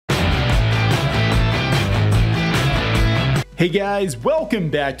Hey guys,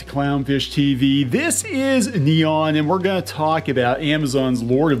 welcome back to Clownfish TV. This is Neon, and we're going to talk about Amazon's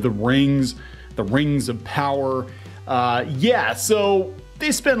Lord of the Rings of Power. So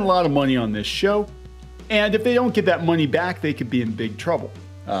they spend a lot of money on this show, and if they don't get that money back, they could be in big trouble.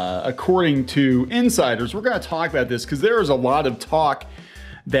 According to insiders, we're going to talk about this because there is a lot of talk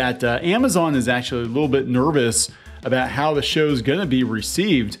that Amazon is actually a little bit nervous about how the show is going to be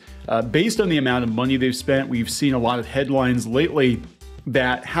received. Based on the amount of money they've spent, we've seen a lot of headlines lately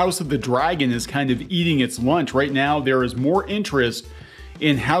that House of the Dragon is kind of eating its lunch. Right now, there is more interest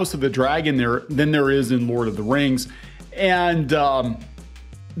in House of the Dragon than there is in Lord of the Rings. And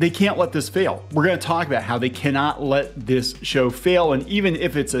they can't let this fail. We're going to talk about how they cannot let this show fail. And even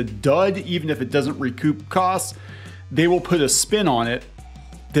if it's a dud, even if it doesn't recoup costs, they will put a spin on it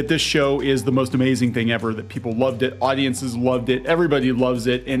that this show is the most amazing thing ever, that people loved it, audiences loved it, everybody loves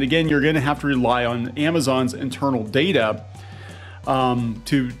it. And again, you're going to have to rely on Amazon's internal data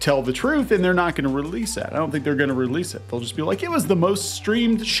to tell the truth, and they're not going to release that. I don't think they're going to release it. They'll just be like, it was the most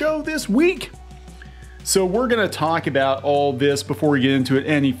streamed show this week. So we're going to talk about all this. Before we get into it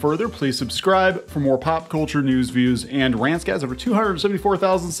any further, please subscribe for more pop culture news, views, and rants. Guys, over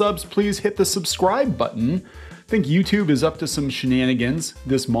 274,000 subs. Please hit the subscribe button. I think YouTube is up to some shenanigans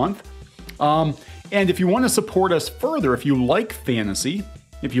this month. And if you want to support us further, if you like fantasy,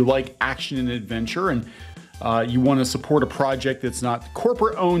 if you like action and adventure, and you want to support a project that's not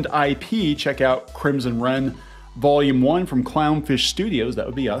corporate-owned IP, check out Crimson Wren Volume 1 from Clownfish Studios. That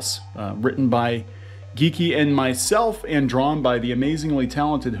would be us. Written by Geeky and myself, and drawn by the amazingly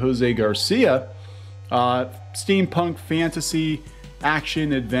talented Jose Garcia. Steampunk fantasy,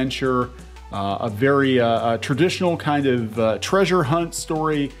 action, adventure, a very traditional kind of treasure hunt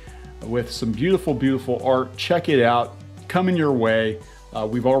story with some beautiful, beautiful art. Check it out. Coming your way.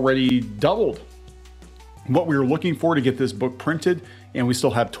 We've already doubled what we were looking for to get this book printed, and we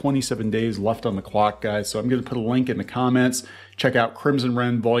still have 27 days left on the clock, guys. So I'm going to put a link in the comments. Check out Crimson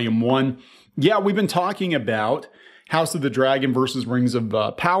Wren Volume 1. Yeah, we've been talking about House of the Dragon versus Rings of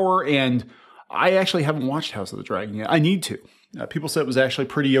Power, and I actually haven't watched House of the Dragon yet. I need to. People said it was actually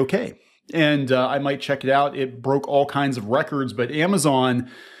pretty okay. And I might check it out. It broke all kinds of records, but Amazon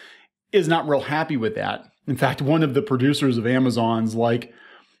is not real happy with that. In fact, one of the producers of Amazon's like,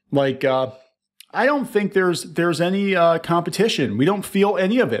 I don't think there's any competition. We don't feel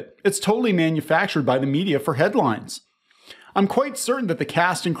any of it. It's totally manufactured by the media for headlines. I'm quite certain that the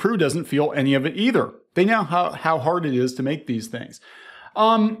cast and crew doesn't feel any of it either. They know how hard it is to make these things.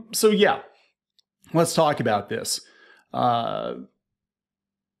 So yeah, let's talk about this.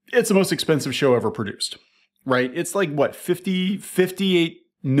 It's the most expensive show ever produced, right? It's like, what, $58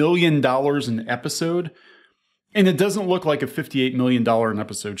 million an episode? And it doesn't look like a $58 million an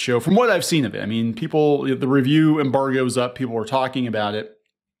episode show from what I've seen of it. I mean, the review embargo's up, people are talking about it.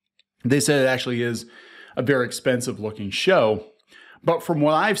 They said it actually is a very expensive looking show. But from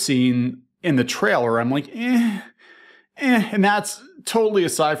what I've seen in the trailer, I'm like, and that's totally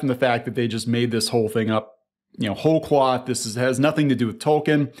aside from the fact that they just made this whole thing up, whole cloth. This has nothing to do with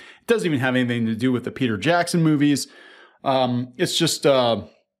Tolkien. It doesn't even have anything to do with the Peter Jackson movies. It's just a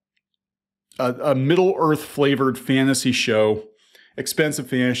Middle-earth flavored fantasy show, expensive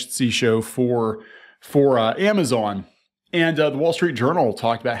fantasy show for Amazon. And the Wall Street Journal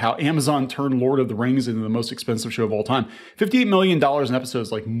talked about how Amazon turned Lord of the Rings into the most expensive show of all time. $58 million an episode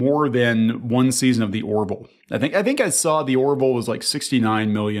is like more than one season of The Orville. I think I saw The Orville was like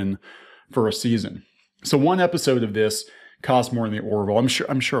 $69 million for a season. So one episode of this costs more than The Orville. I'm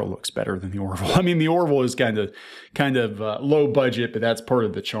sure it looks better than The Orville. I mean, The Orville is kind of low budget, but that's part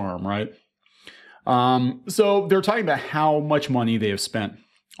of the charm, right? So they're talking about how much money they have spent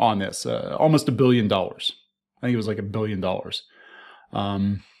on this. Almost $1 billion. I think it was like $1 billion.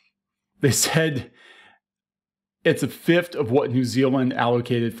 They said it's a fifth of what New Zealand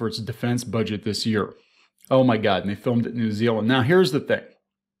allocated for its defense budget this year. Oh my God, and they filmed it in New Zealand. Now here's the thing.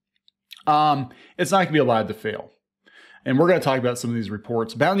 It's not going to be allowed to fail. And we're going to talk about some of these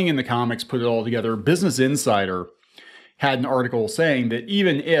reports. Bounding in the Comics put it all together. Business Insider had an article saying that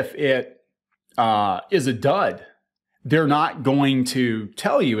even if it is a dud, they're not going to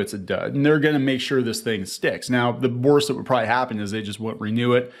tell you it's a dud, and they're going to make sure this thing sticks. Now, the worst that would probably happen is they just won't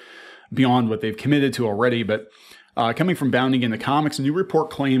renew it beyond what they've committed to already. But coming from Bounding in the Comics, a new report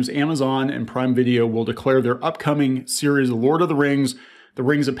claims Amazon and Prime Video will declare their upcoming series, The Lord of the Rings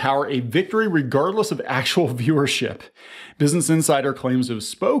of Power, a victory regardless of actual viewership. Business Insider claims to have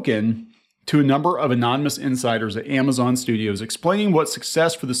spoken to a number of anonymous insiders at Amazon Studios, explaining what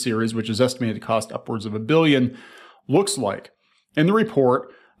success for the series, which is estimated to cost upwards of $1 billion, looks like. In the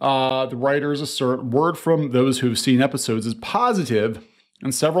report, The writers assert word from those who've seen episodes is positive,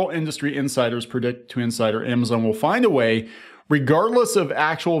 and several industry insiders predict to Insider Amazon will find a way, regardless of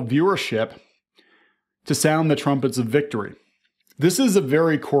actual viewership, to sound the trumpets of victory. This is a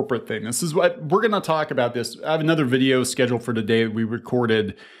very corporate thing. This is what we're going to talk about. This. I have another video scheduled for today that we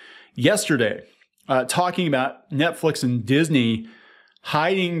recorded yesterday, talking about Netflix and Disney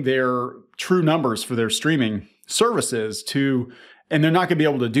hiding their true numbers for their streaming services and they're not going to be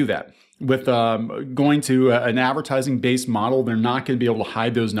able to do that. With going to an advertising-based model, they're not going to be able to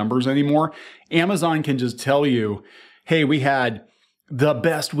hide those numbers anymore. Amazon can just tell you, hey, we had the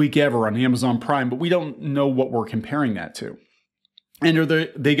best week ever on Amazon Prime, but we don't know what we're comparing that to. And are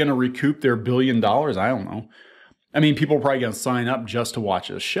they going to recoup their $1 billion? I don't know. I mean, people are probably going to sign up just to watch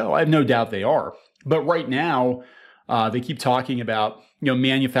this show. I have no doubt they are. But right now, they keep talking about,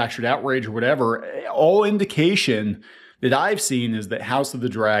 manufactured outrage or whatever. All indication that I've seen is that House of the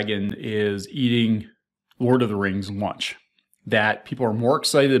Dragon is eating Lord of the Rings lunch. That people are more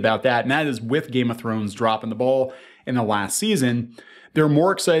excited about that, and that is with Game of Thrones dropping the ball in the last season. They're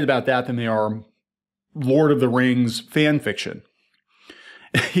more excited about that than they are Lord of the Rings fan fiction.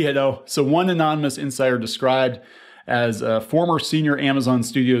 So one anonymous insider described as a former senior Amazon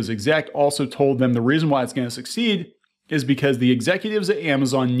Studios exec also told them the reason why it's going to succeed is because the executives at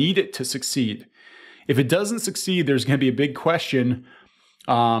Amazon need it to succeed. If it doesn't succeed, there's going to be a big question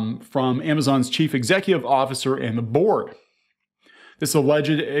from Amazon's chief executive officer and the board. This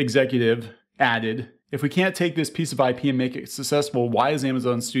alleged executive added, if we can't take this piece of IP and make it successful, why is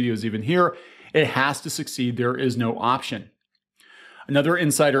Amazon Studios even here? It has to succeed. There is no option. Another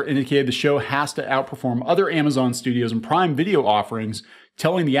insider indicated the show has to outperform other Amazon Studios and Prime Video offerings,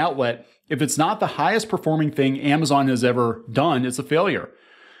 telling the outlet, if it's not the highest performing thing Amazon has ever done, it's a failure.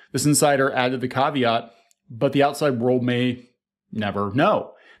 This insider added the caveat, but the outside world may never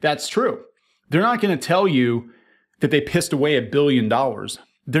know. That's true. They're not going to tell you that they pissed away $1 billion.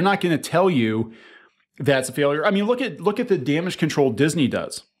 They're not going to tell you that's a failure. I mean, look at the damage control Disney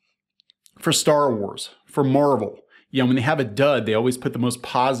does for Star Wars, for Marvel. When they have a dud, they always put the most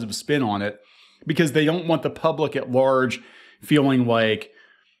positive spin on it because they don't want the public at large feeling like,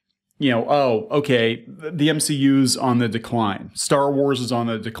 oh, okay, the MCU's on the decline. Star Wars is on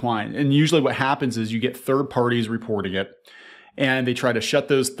the decline. And usually what happens is you get third parties reporting it, and they try to shut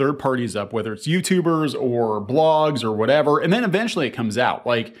those third parties up, whether it's YouTubers or blogs or whatever. And then eventually it comes out.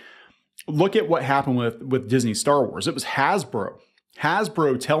 Like, look at what happened with Disney Star Wars. It was Hasbro.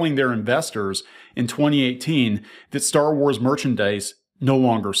 Hasbro telling their investors in 2018 that Star Wars merchandise no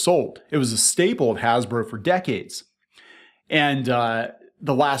longer sold. It was a staple of Hasbro for decades. And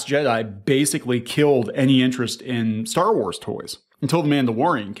The Last Jedi basically killed any interest in Star Wars toys until The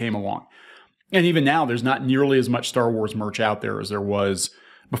Mandalorian came along. And even now, there's not nearly as much Star Wars merch out there as there was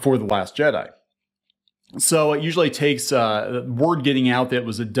before The Last Jedi. So it usually takes word getting out that it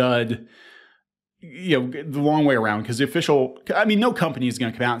was a dud, the long way around, because no company is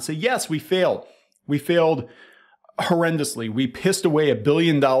going to come out and say, yes, we failed. We failed horrendously. We pissed away $1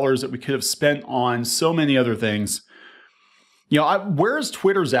 billion that we could have spent on so many other things. Where's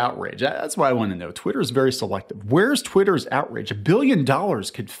Twitter's outrage? That's what I want to know. Twitter is very selective. Where's Twitter's outrage? $1 billion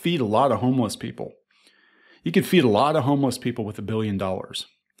could feed a lot of homeless people. You could feed a lot of homeless people with $1 billion.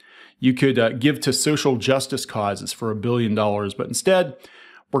 You could give to social justice causes for $1 billion, but instead,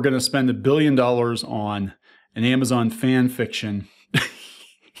 we're going to spend $1 billion on an Amazon fan fiction.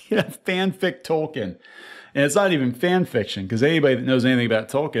 Fanfic Tolkien. And it's not even fan fiction, because anybody that knows anything about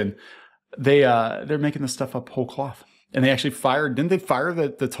Tolkien, they're making this stuff up whole cloth. And they actually didn't they fire the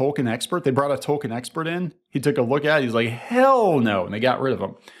Tolkien expert? They brought a Tolkien expert in. He took a look at it. He's like, hell no. And they got rid of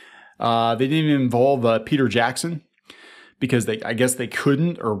him. They didn't even involve Peter Jackson because I guess they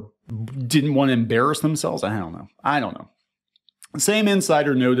couldn't or didn't want to embarrass themselves. I don't know. The same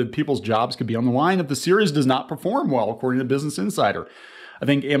insider noted people's jobs could be on the line if the series does not perform well, according to Business Insider. I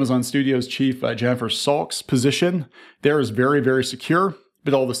think Amazon Studios chief Jennifer Salk's position there is very, very secure,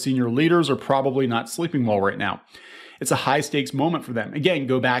 but all the senior leaders are probably not sleeping well right now. It's a high-stakes moment for them. Again,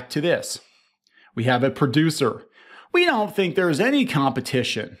 go back to this. We have a producer. We don't think there's any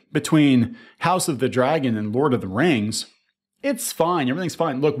competition between House of the Dragon and Lord of the Rings. It's fine. Everything's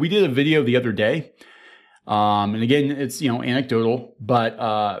fine. Look, we did a video the other day. And again, it's, anecdotal, but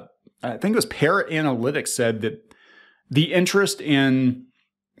I think it was Parrot Analytics said that the interest in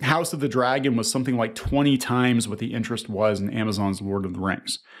House of the Dragon was something like 20 times what the interest was in Amazon's Lord of the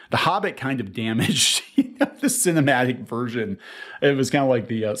Rings. The Hobbit kind of damaged the cinematic version. It was kind of like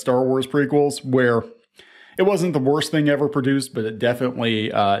the Star Wars prequels, where it wasn't the worst thing ever produced, but it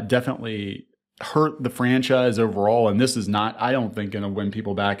definitely hurt the franchise overall, and this is not, I don't think, going to win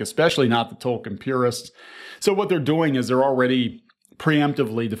people back, especially not the Tolkien purists. So what they're doing is they're already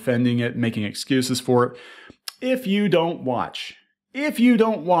preemptively defending it, making excuses for it. If you don't watch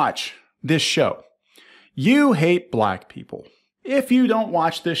this show, you hate black people. If you don't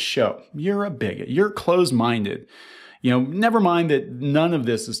watch this show, you're a bigot. You're closed-minded. You know, never mind that none of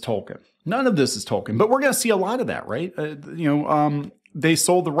this is Tolkien. None of this is Tolkien. But we're going to see a lot of that, right? They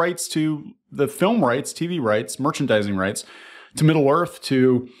sold the rights to the film rights, TV rights, merchandising rights to Middle-earth,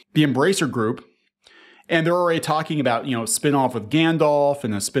 to the Embracer Group. And they're already talking about, you know, spin-off with Gandalf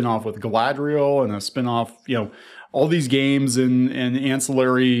and a spin-off with Galadriel and a spin-off, you know, all these games and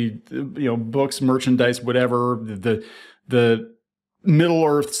ancillary, you know, books, merchandise, whatever, the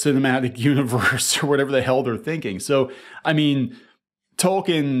Middle-earth cinematic universe or whatever the hell they're thinking. So, I mean,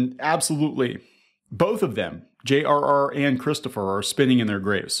 Tolkien, absolutely, both of them, J.R.R. and Christopher, are spinning in their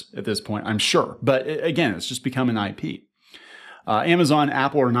graves at this point, I'm sure. But again, it's just become an IP. Amazon,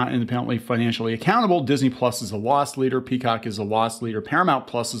 Apple are not independently financially accountable. Disney Plus is a loss leader. Peacock is a loss leader. Paramount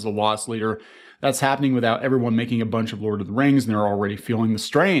Plus is a loss leader. That's happening without everyone making a bunch of Lord of the Rings, and they're already feeling the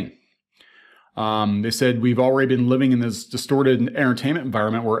strain. They said, we've already been living in this distorted entertainment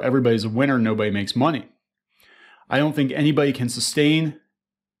environment where everybody's a winner, nobody makes money. I don't think anybody can sustain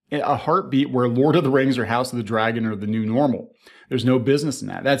a heartbeat where Lord of the Rings or House of the Dragon are the new normal. There's no business in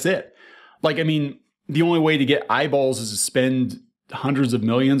that. That's it. Like, I mean, the only way to get eyeballs is to spend hundreds of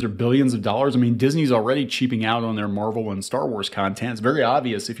millions or billions of dollars. I mean, Disney's already cheaping out on their Marvel and Star Wars content. It's very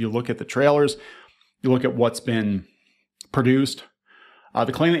obvious if you look at the trailers, you look at what's been produced.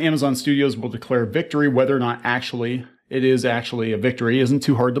 The claim that Amazon Studios will declare victory, whether or not it is actually a victory, isn't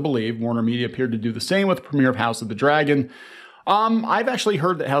too hard to believe. Warner Media appeared to do the same with the premiere of House of the Dragon. I've actually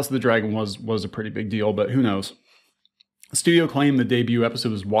heard that House of the Dragon was a pretty big deal, but who knows? The studio claimed the debut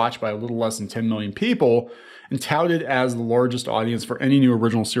episode was watched by a little less than 10 million people and touted as the largest audience for any new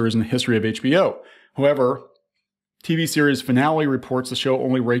original series in the history of HBO. However, TV series finale reports the show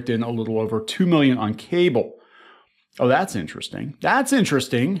only raked in a little over 2 million on cable. Oh, that's interesting. That's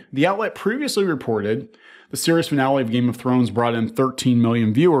interesting. The outlet previously reported the series finale of Game of Thrones brought in 13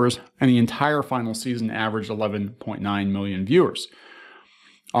 million viewers, and the entire final season averaged 11.9 million viewers.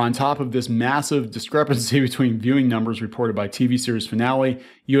 On top of this massive discrepancy between viewing numbers reported by TV series finale,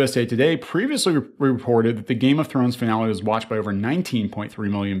 USA Today previously reported that the Game of Thrones finale was watched by over 19.3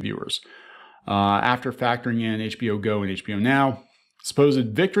 million viewers. After factoring in HBO Go and HBO Now, supposed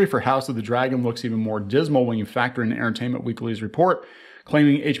victory for House of the Dragon looks even more dismal when you factor in Entertainment Weekly's report,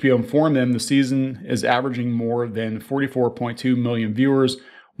 claiming HBO informed them the season is averaging more than 44.2 million viewers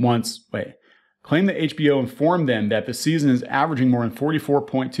claim that HBO informed them that the season is averaging more than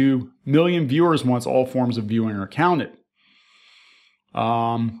 44.2 million viewers once all forms of viewing are counted.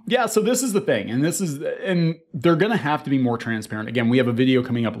 Yeah, so this is the thing, and they're going to have to be more transparent. Again, we have a video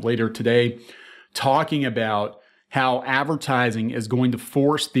coming up later today talking about how advertising is going to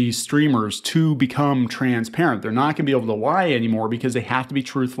force these streamers to become transparent. They're not going to be able to lie anymore because they have to be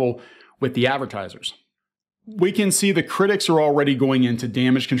truthful with the advertisers. We can see the critics are already going into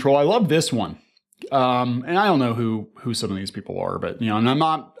damage control. I love this one. And I don't know who some of these people are, but, you know, and I'm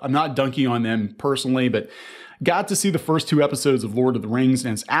not dunking on them personally, but got to see the first 2 episodes of Lord of the Rings,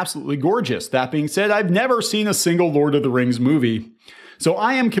 and it's absolutely gorgeous. That being said, I've never seen a single Lord of the Rings movie, so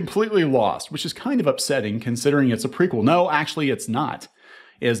I am completely lost, which is kind of upsetting considering it's a prequel. No, actually, it's not.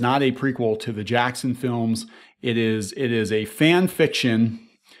 It is not a prequel to the Jackson films. It is a fan fiction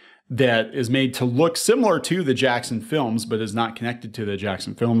that is made to look similar to the Jackson films, but is not connected to the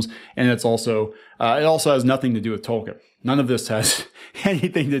Jackson films. And it's also, it also has nothing to do with Tolkien. None of this has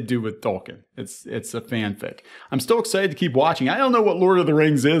anything to do with Tolkien. It's a fanfic. I'm still excited to keep watching. I don't know what Lord of the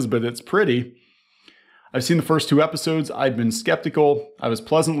Rings is, but it's pretty. I've seen the first 2 episodes. I've been skeptical. I was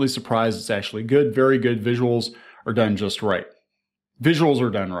pleasantly surprised. It's actually good, very good. Visuals are done just right. Visuals are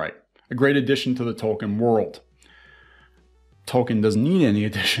done right. A great addition to the Tolkien world. Tolkien doesn't need any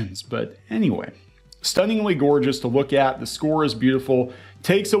additions, but anyway. Stunningly gorgeous to look at. The score is beautiful.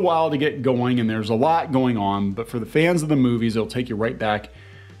 Takes a while to get going, and there's a lot going on, but for the fans of the movies, it'll take you right back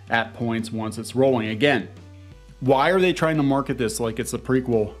at points once it's rolling. Again, why are they trying to market this like it's a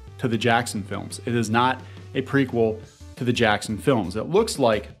prequel to the Jackson films? It is not a prequel to the Jackson films. It looks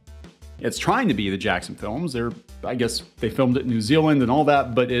like it's trying to be the Jackson films. I guess they filmed it in New Zealand and all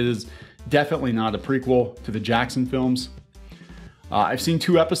that, but it is definitely not a prequel to the Jackson films. I've seen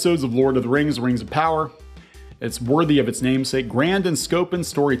 2 episodes of Lord of the Rings, Rings of Power. It's worthy of its namesake, grand in scope and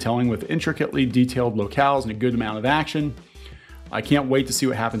storytelling with intricately detailed locales and a good amount of action. I can't wait to see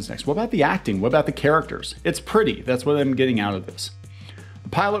what happens next. What about the acting? What about the characters? It's pretty. That's what I'm getting out of this. The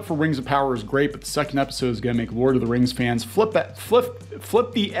pilot for Rings of Power is great, but the second episode is going to make Lord of the Rings fans flip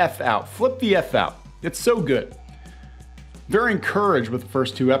the F out. Flip the F out. It's so good. Very encouraged with the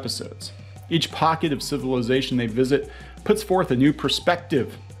first 2 episodes. Each pocket of civilization they visit puts forth a new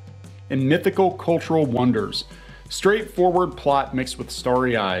perspective and mythical cultural wonders. Straightforward plot mixed with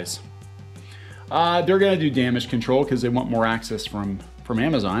starry eyes. They're going to do damage control because they want more access from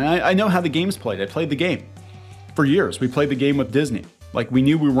Amazon. I know how the game's played. I played the game for years. We played the game with Disney. Like, we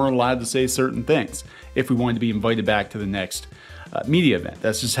knew we weren't allowed to say certain things if we wanted to be invited back to the next media event.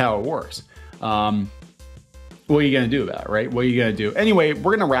 That's just how it works. What are you going to do about it, right? What are you going to do? Anyway,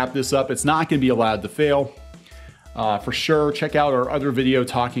 we're going to wrap this up. It's not going to be allowed to fail. For sure, check out our other video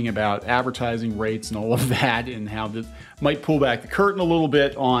talking about advertising rates and all of that, and how this might pull back the curtain a little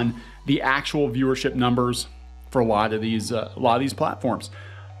bit on the actual viewership numbers for a lot of these platforms.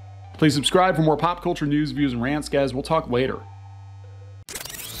 Please subscribe for more pop culture news, views, and rants, guys. We'll talk later.